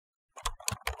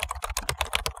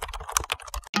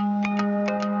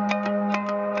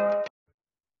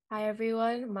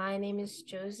everyone. My name is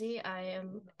Josie. I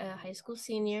am a high school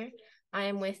senior. I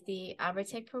am with the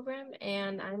Albertech program,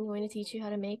 and I'm going to teach you how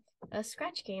to make a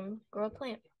scratch game, Grow a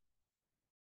Plant.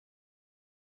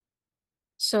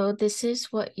 So this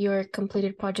is what your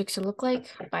completed project should look like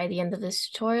by the end of this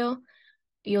tutorial.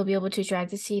 You'll be able to drag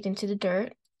the seed into the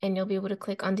dirt, and you'll be able to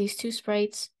click on these two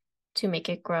sprites to make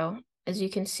it grow. As you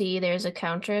can see, there's a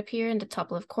counter up here in the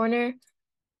top left corner,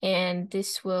 and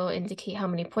this will indicate how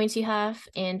many points you have.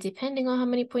 And depending on how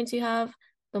many points you have,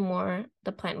 the more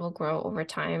the plant will grow over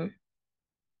time.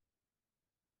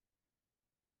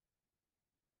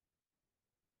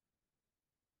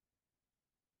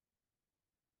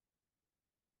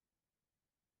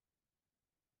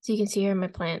 So you can see here my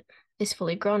plant is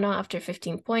fully grown now after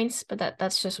 15 points, but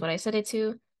that's just what I set it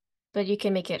to. But you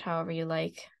can make it however you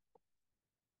like.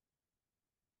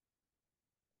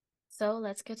 So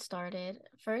let's get started.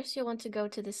 First, you'll want to go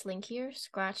to this link here,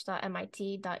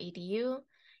 scratch.mit.edu.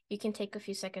 You can take a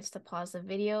few seconds to pause the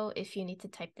video if you need to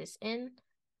type this in.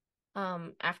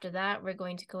 After that, we're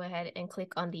going to go ahead and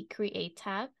click on the Create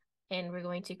tab, and we're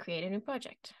going to create a new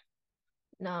project.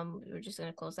 We're just going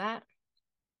to close that.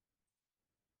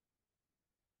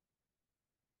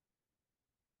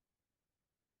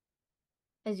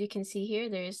 As you can see here,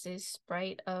 there's this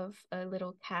sprite of a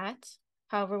little cat.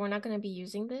 However, we're not going to be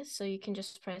using this, so you can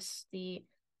just press the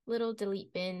little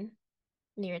delete bin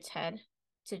near its head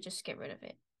to just get rid of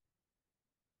it.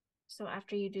 So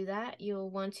after you do that, you'll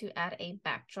want to add a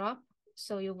backdrop.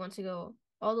 So you'll want to go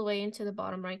all the way into the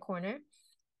bottom right corner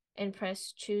and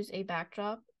press choose a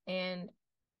backdrop, and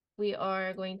we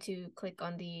are going to click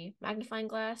on the magnifying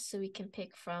glass so we can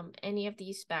pick from any of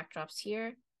these backdrops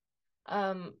here.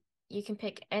 You can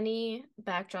pick any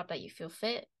backdrop that you feel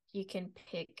fit. You can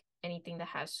pick anything that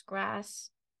has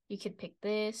grass. You could pick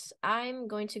this. I'm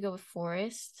going to go with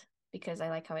forest because I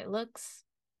like how it looks.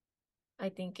 I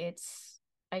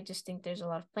just think there's a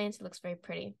lot of plants. It looks very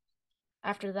pretty.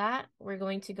 After that, we're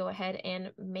going to go ahead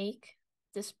and make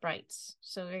the sprites.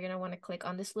 So you're going to want to click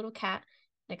on this little cat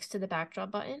next to the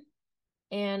backdrop button.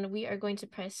 And we are going to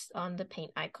press on the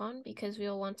paint icon because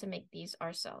we'll want to make these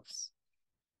ourselves.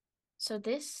 So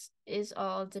this is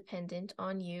all dependent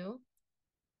on you.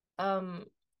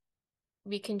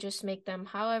 We can just make them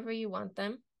however you want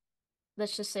them.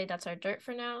 Let's just say that's our dirt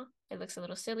for now. It looks a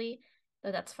little silly,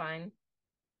 but that's fine.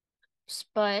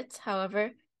 But,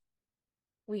 however,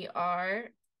 we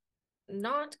are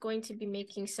not going to be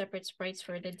making separate sprites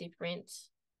for the different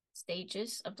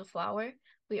stages of the flower.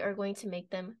 We are going to make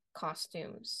them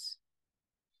costumes.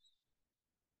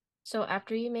 So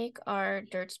after you make our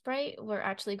dirt sprite, we're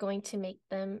actually going to make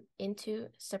them into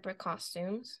separate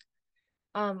costumes.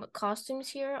 Costumes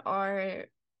here are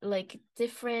like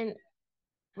different,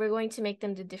 we're going to make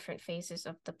them the different phases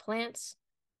of the plants.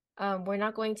 We're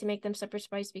not going to make them separate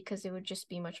sprites because it would just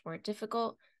be much more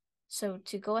difficult. So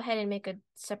to go ahead and make a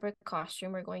separate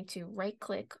costume, we're going to right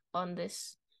click on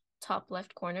this top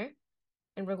left corner,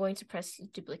 and we're going to press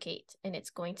duplicate, and it's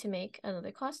going to make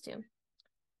another costume.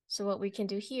 So what we can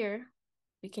do here,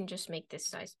 we can just make this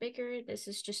size bigger. This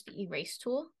is just the erase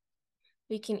tool.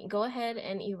 We can go ahead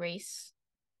and erase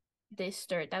this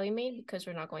dirt that we made because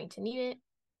we're not going to need it.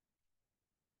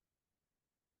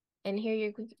 And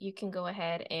here you can go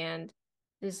ahead and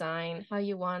design how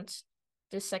you want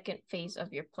the second phase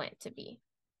of your plant to be.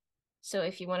 So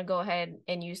if you want to go ahead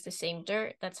and use the same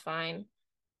dirt, that's fine.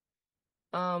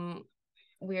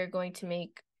 We are going to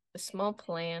make a small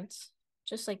plant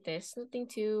just like this, nothing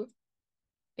too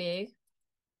big.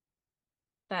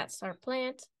 That's our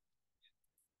plant.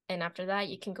 And after that,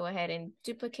 you can go ahead and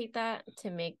duplicate that to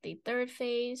make the third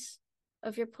phase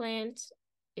of your plant.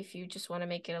 If you just want to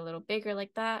make it a little bigger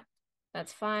like that,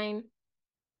 that's fine.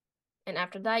 And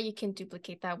after that, you can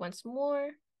duplicate that once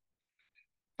more.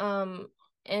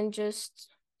 And just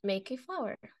make a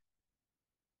flower.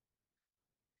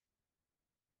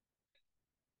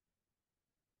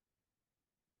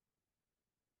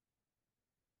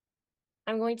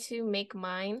 I'm going to make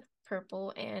mine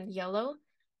purple and yellow,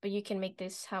 but you can make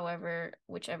this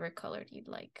whichever color you'd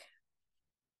like.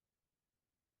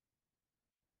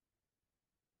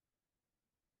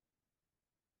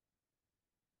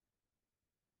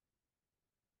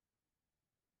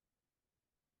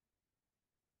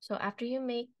 So after you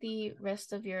make the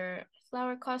rest of your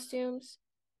flower costumes,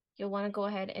 you'll want to go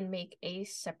ahead and make a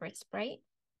separate sprite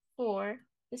for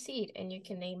the seed, and you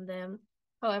can name them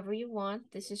however you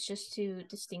want. This is just to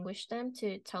distinguish them,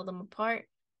 to tell them apart.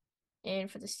 And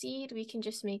for the seed, we can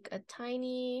just make a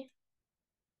tiny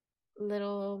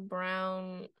little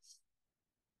brown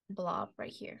blob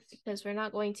right here because we're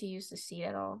not going to use the seed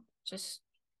at all. Just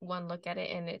one look at it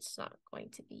and it's not going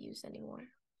to be used anymore.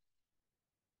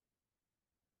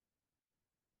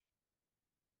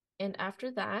 And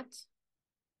after that,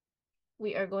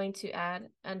 we are going to add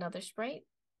another sprite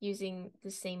using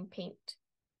the same paint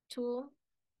tool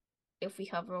if we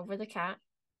hover over the cat.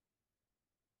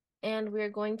 And we're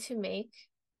going to make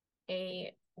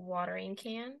a watering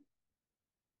can.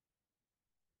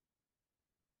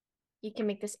 You can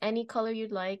make this any color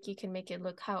you'd like. You can make it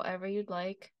look however you'd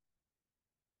like.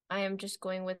 I am just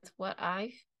going with what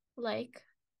I like.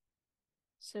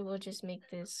 So we'll just make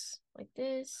this like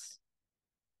this,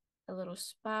 a little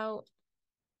spout,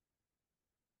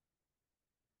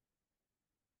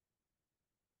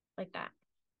 like that.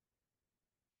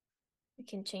 We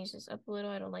can change this up a little.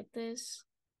 I don't like this.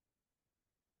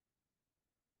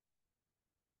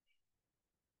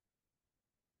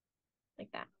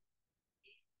 Like that.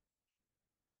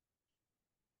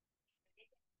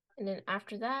 And then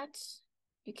after that,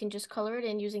 you can just color it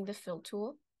in using the fill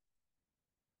tool.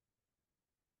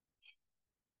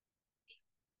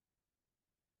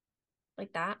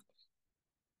 Like that.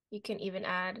 You can even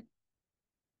add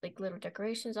like little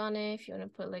decorations on it. If you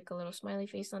want to put like a little smiley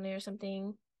face on it or something,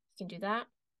 you can do that.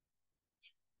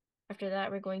 After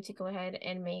that, we're going to go ahead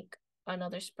and make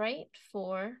another sprite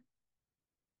for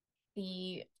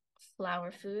the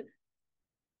flower food.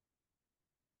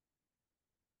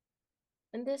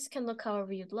 And this can look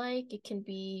however you'd like. It can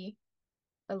be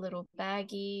a little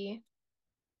baggy.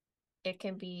 It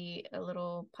can be a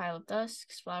little pile of dust,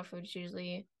 because flower food is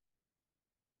usually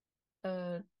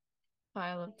a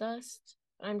pile of dust.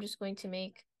 I'm just going to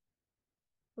make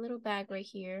a little bag right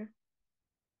here,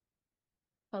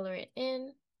 color it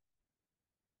in,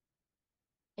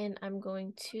 and I'm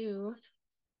going to,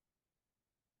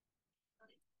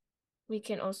 we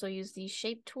can also use these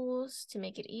shape tools to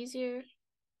make it easier.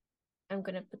 I'm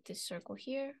going to put this circle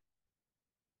here,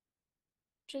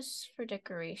 just for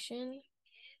decoration.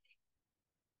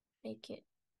 Make it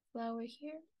flower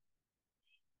here.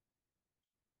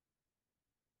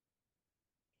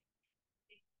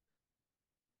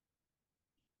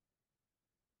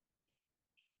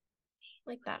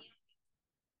 Like that.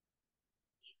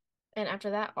 And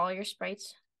after that, all your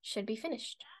sprites should be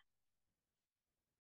finished.